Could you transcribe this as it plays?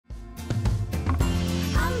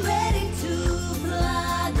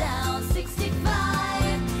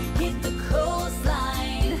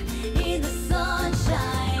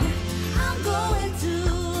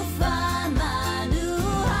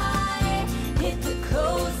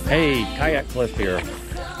Hey, Kayak Cliff here.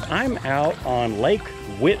 I'm out on Lake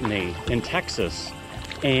Whitney in Texas,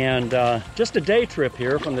 and just a day trip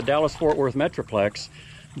here from the Dallas-Fort Worth Metroplex,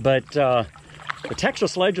 but the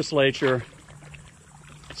Texas legislature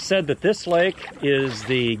said that this lake is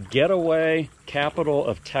the getaway capital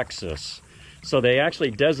of Texas. So they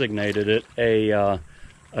actually designated it a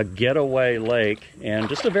getaway lake, and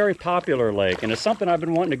just a very popular lake, and it's something I've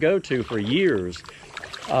been wanting to go to for years.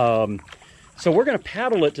 So we're going to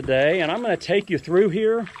paddle it today, and I'm going to take you through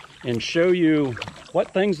here and show you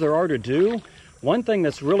what things there are to do. One thing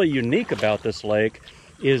that's really unique about this lake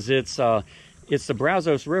is it's the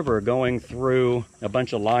Brazos River going through a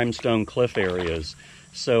bunch of limestone cliff areas.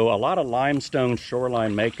 So a lot of limestone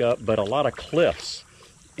shoreline makeup, but a lot of cliffs.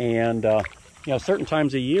 And you know, certain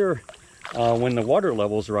times a year when the water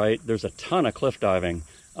level's right, there's a ton of cliff diving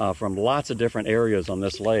from lots of different areas on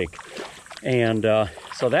this lake. And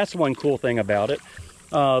so that's one cool thing about it.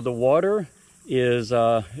 The water is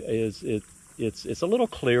it's a little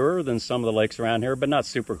clearer than some of the lakes around here, but not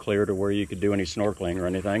super clear to where you could do any snorkeling or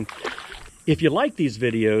anything. If you like these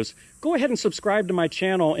videos, go ahead and subscribe to my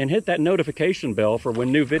channel and hit that notification bell for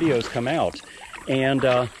when new videos come out. And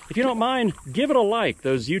if you don't mind, give it a like.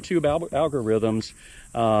 Those YouTube algorithms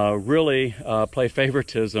really play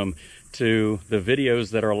favoritism to the videos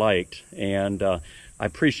that are liked. And I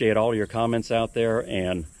appreciate all your comments out there,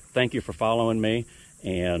 and thank you for following me.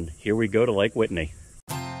 And here we go to Lake Whitney.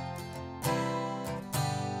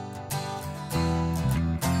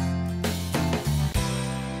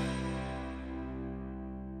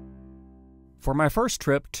 For my first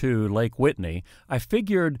trip to Lake Whitney, I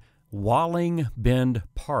figured Walling Bend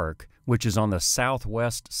Park, which is on the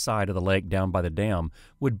southwest side of the lake down by the dam,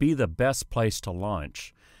 would be the best place to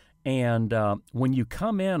launch. And when you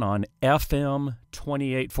come in on FM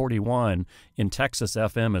 2841, in Texas,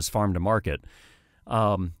 FM is farm to market,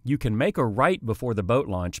 you can make a right before the boat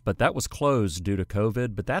launch, but that was closed due to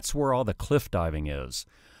COVID, but that's where all the cliff diving is.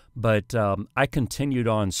 But I continued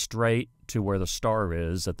on straight to where the Star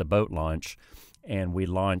is at the boat launch, and we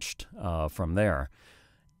launched from there.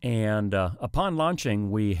 And upon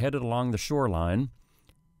launching, we headed along the shoreline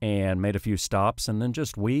and made a few stops, and then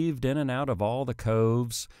just weaved in and out of all the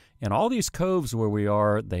coves. And all these coves where we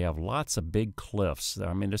are, they have lots of big cliffs.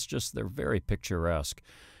 I mean, it's just, they're very picturesque.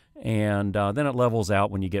 And then it levels out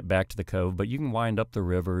when you get back to the cove, but you can wind up the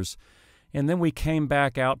rivers. And then we came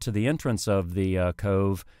back out to the entrance of the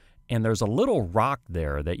cove, and there's a little rock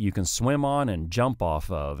there that you can swim on and jump off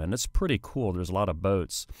of, and it's pretty cool. There's a lot of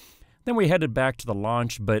boats. Then we headed back to the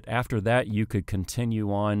launch, but after that you could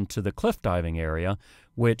continue on to the cliff diving area,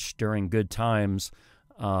 which during good times,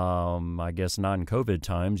 I guess non-COVID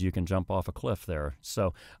times, you can jump off a cliff there.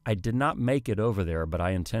 So I did not make it over there, but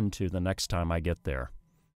I intend to the next time I get there.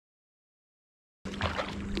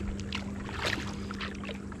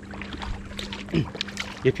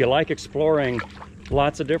 If you like exploring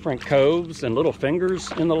lots of different coves and little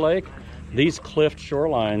fingers in the lake, these cliff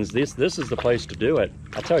shorelines, this is the place to do it.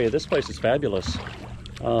 I tell you, this place is fabulous.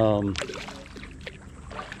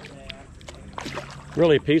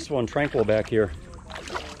 Really peaceful and tranquil back here.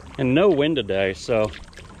 And no wind today, so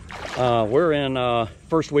we're in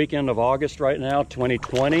first weekend of August right now,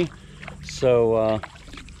 2020. So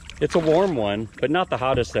it's a warm one, but not the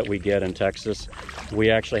hottest that we get in Texas. We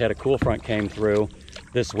actually had a cool front came through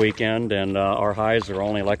this weekend, and our highs are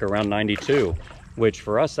only like around 92, which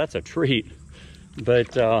for us, that's a treat.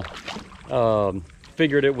 But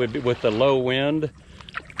figured it would be with the low wind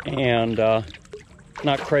and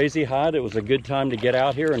not crazy hot. It was a good time to get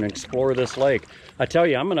out here and explore this lake. I tell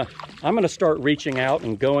you, I'm gonna start reaching out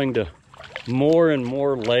and going to more and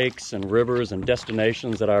more lakes and rivers and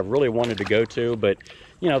destinations that I've really wanted to go to, but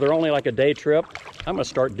you know, they're only like a day trip. I'm gonna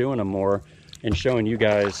start doing them more and showing you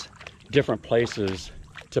guys different places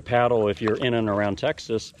to paddle if you're in and around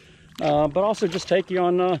Texas, but also just take you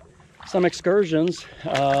on some excursions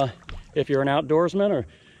if you're an outdoorsman or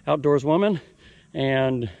outdoors woman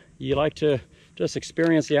and you like to just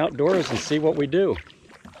experience the outdoors and see what we do.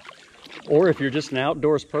 Or if you're just an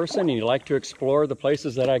outdoors person and you like to explore the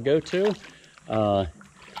places that I go to, I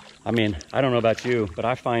mean, I don't know about you, but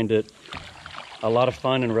I find it a lot of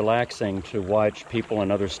fun and relaxing to watch people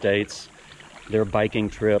in other states, their biking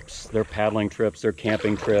trips, their paddling trips, their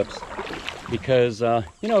camping trips, because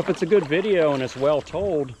you know, if it's a good video and it's well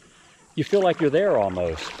told, you feel like you're there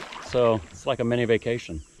almost. So it's like a mini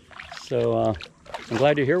vacation. So I'm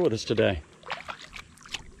glad you're here with us today.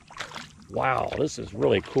 Wow, this is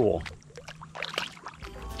really cool.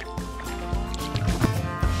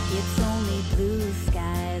 It's only blue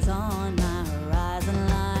skies on my horizon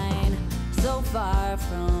line, so far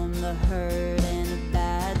from the hurt and the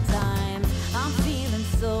bad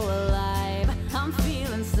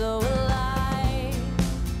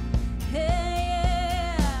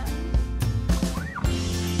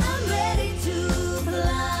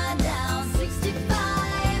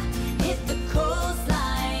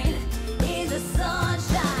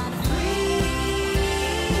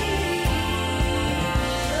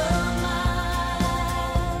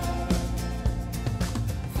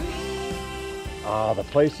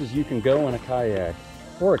places you can go in a kayak,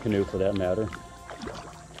 or a canoe for that matter.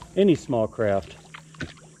 Any small craft.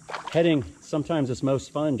 Heading, sometimes it's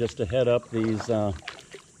most fun just to head up these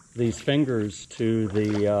fingers to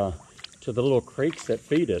the little creeks that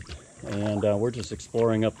feed it. And we're just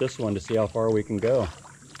exploring up this one to see how far we can go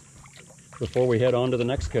before we head on to the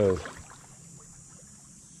next cove.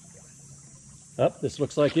 This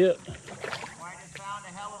looks like it. I just found a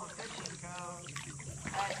hell of a fishing cove.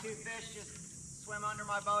 I had 2 fish just swim under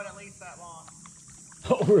my boat at least that long.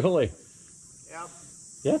 Oh, really? Yep.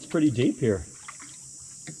 Yeah, it's pretty deep here.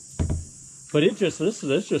 But it just, this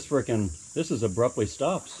just freaking, this is abruptly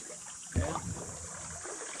stops. Yeah.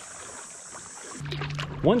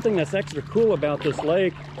 One thing that's extra cool about this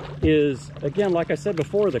lake is, again, like I said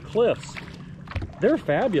before, the cliffs. They're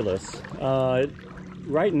fabulous.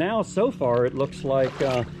 Right now, so far, it looks like,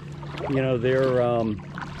 you know,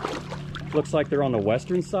 looks like they're on the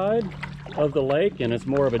western side of the lake, and it's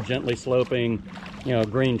more of a gently sloping, you know,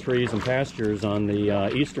 green trees and pastures on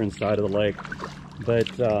the eastern side of the lake.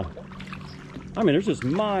 But, I mean, there's just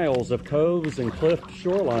miles of coves and cliff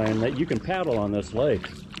shoreline that you can paddle on this lake.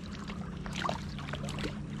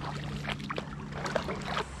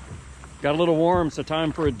 Got a little warm, so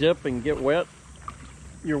time for a dip and get wet.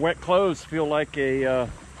 Your wet clothes feel like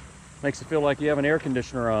makes it feel like you have an air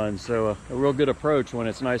conditioner on, so a real good approach when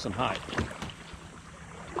it's nice and hot.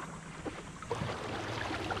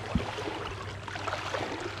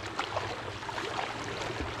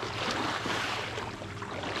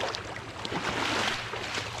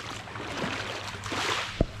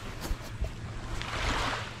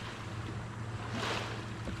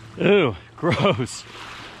 Ew, gross.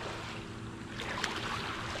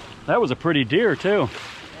 That was a pretty deer too.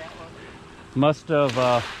 Must have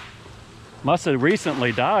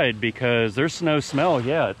recently died because there's no smell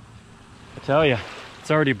yet. I tell you,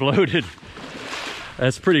 it's already bloated.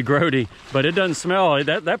 That's pretty grody, but it doesn't smell.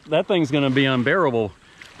 That thing's gonna be unbearable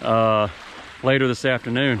later this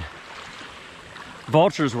afternoon.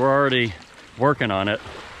 Vultures were already working on it.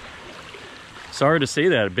 Sorry to see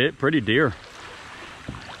that, pretty deer.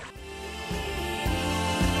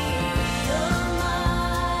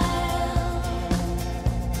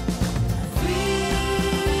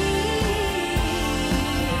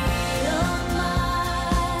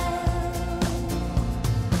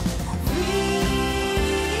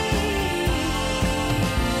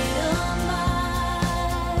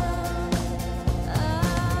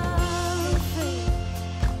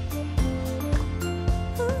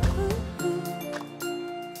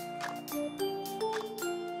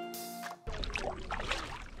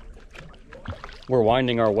 We're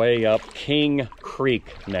winding our way up King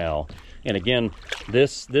Creek now. And again,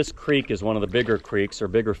 this creek is one of the bigger creeks, or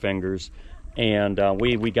bigger fingers. And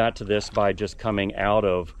we got to this by just coming out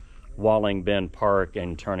of Walling Bend Park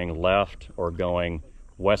and turning left or going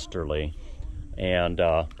westerly. And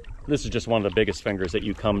this is just one of the biggest fingers that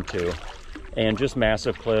you come to. And just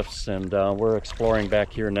massive cliffs. And we're exploring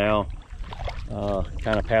back here now.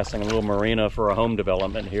 Kind of passing a little marina for a home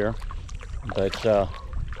development here. But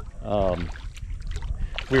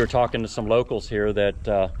we were talking to some locals here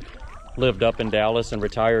that lived up in Dallas and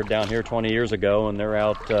retired down here 20 years ago, and they're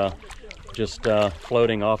out just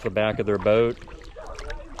floating off the back of their boat,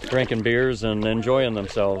 drinking beers and enjoying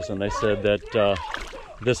themselves. And they said that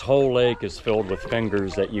this whole lake is filled with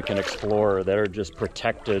fingers that you can explore that are just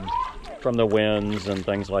protected from the winds and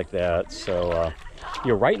things like that. So,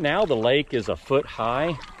 you know, right now the lake is a foot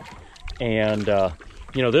high, and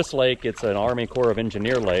you know, this lake, it's an Army Corps of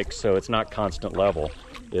Engineer lake, so it's not constant level.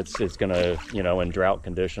 It's gonna, you know, in drought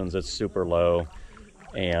conditions, it's super low.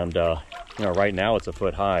 And, you know, right now it's a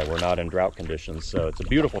foot high. We're not in drought conditions, so it's a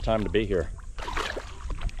beautiful time to be here.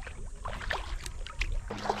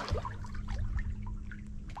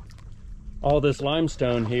 All this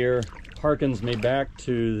limestone here harkens me back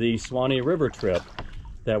to the Swanee River trip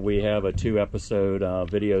that we have a 2-episode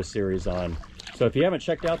video series on. So if you haven't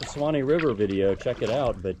checked out the Swanee River video, check it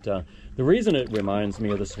out. But the reason it reminds me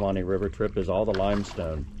of the Swanee River trip is all the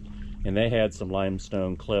limestone. And they had some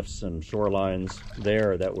limestone cliffs and shorelines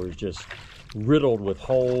there that were just riddled with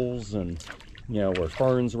holes, and, you know, where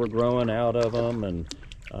ferns were growing out of them, and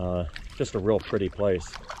just a real pretty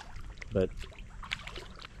place. But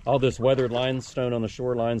all this weathered limestone on the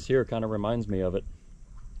shorelines here kind of reminds me of it.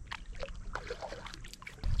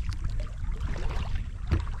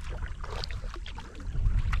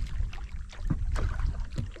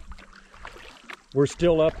 We're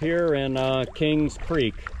still up here in Kings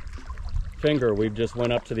Creek finger. We've just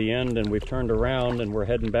went up to the end and we've turned around and we're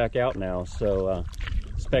heading back out now. So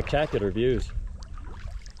spectacular views.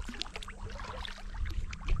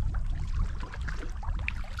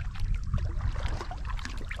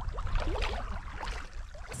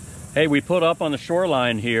 Hey, we put up on the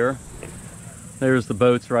shoreline here. There's the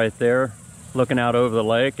boats right there, looking out over the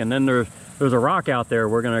lake. And then there's a rock out there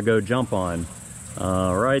we're gonna go jump on,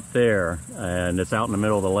 right there. And it's out in the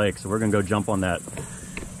middle of the lake, so we're gonna go jump on that.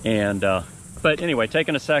 And, but anyway,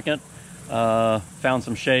 taking a second, found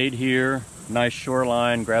some shade here, nice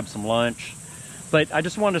shoreline, grabbed some lunch. But I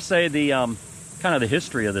just wanted to say the, kind of the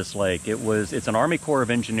history of this lake. It's an Army Corps of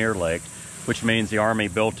Engineer lake, which means the Army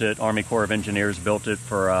built it, Army Corps of Engineers built it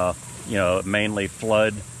for, you know, mainly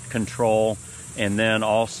flood control. And then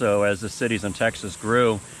also as the cities in Texas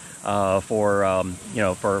grew, for, you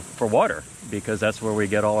know, for water, because that's where we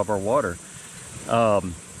get all of our water.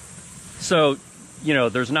 So, you know,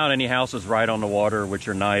 there's not any houses right on the water, which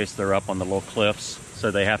are nice. They're up on the little cliffs, so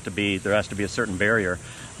there has to be a certain barrier.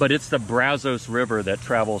 But it's the Brazos River that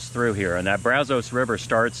travels through here, and that Brazos River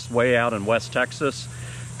starts way out in West Texas,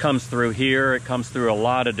 comes through here. It comes through a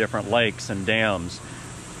lot of different lakes and dams.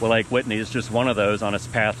 Well, Lake Whitney is just one of those on its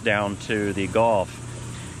path down to the Gulf.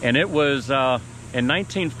 And it was in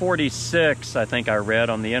 1946, I think I read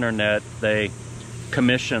on the internet, they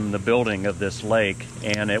commissioned the building of this lake,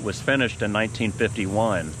 and it was finished in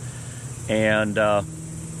 1951. And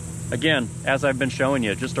again, as I've been showing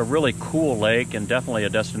you, just a really cool lake, and definitely a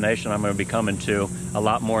destination I'm going to be coming to a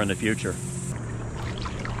lot more in the future.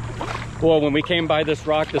 Well, when we came by this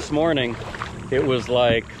rock this morning, it was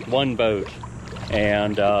like one boat,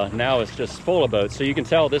 and now it's just full of boats. So you can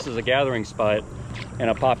tell this is a gathering spot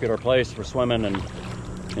and a popular place for swimming and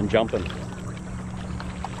jumping.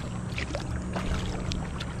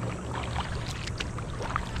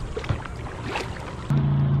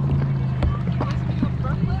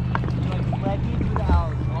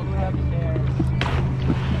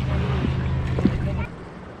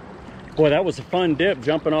 Boy, that was a fun dip,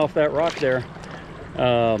 jumping off that rock there.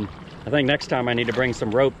 I think next time I need to bring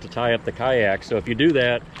some rope to tie up the kayak. So if you do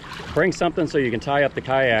that, bring something so you can tie up the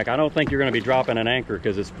kayak. I don't think you're going to be dropping an anchor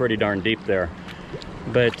because it's pretty darn deep there.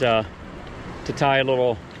 But to tie a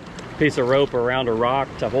little piece of rope around a rock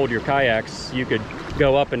to hold your kayaks, you could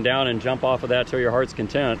go up and down and jump off of that till your heart's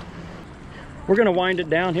content. We're going to wind it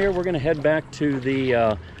down here. We're going to head back to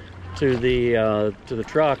the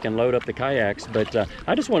truck and load up the kayaks. But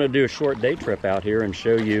I just want to do a short day trip out here and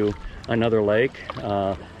show you another lake,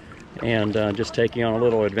 and just take you on a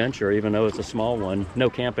little adventure, even though it's a small one. No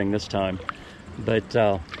camping this time, but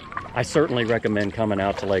I certainly recommend coming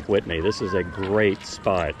out to Lake Whitney. This is a great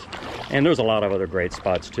spot, and there's a lot of other great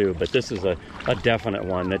spots too, but this is a definite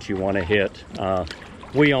one that you want to hit.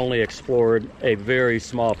 We only explored a very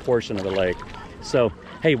small portion of the lake. So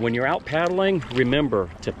hey, when you're out paddling, remember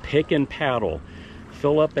to pick and paddle.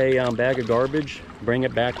 Fill up a bag of garbage, bring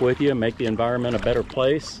it back with you, make the environment a better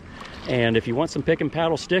place. And if you want some pick and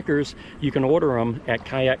paddle stickers, you can order them at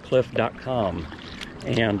kayakkliff.com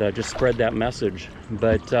and just spread that message.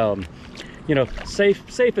 But you know,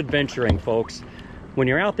 safe adventuring, folks. When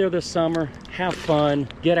you're out there this summer, have fun,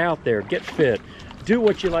 get out there, get fit, do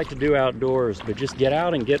what you like to do outdoors, but just get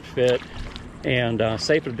out and get fit. And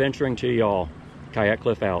safe adventuring to y'all. Kayak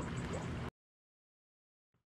Cliff out.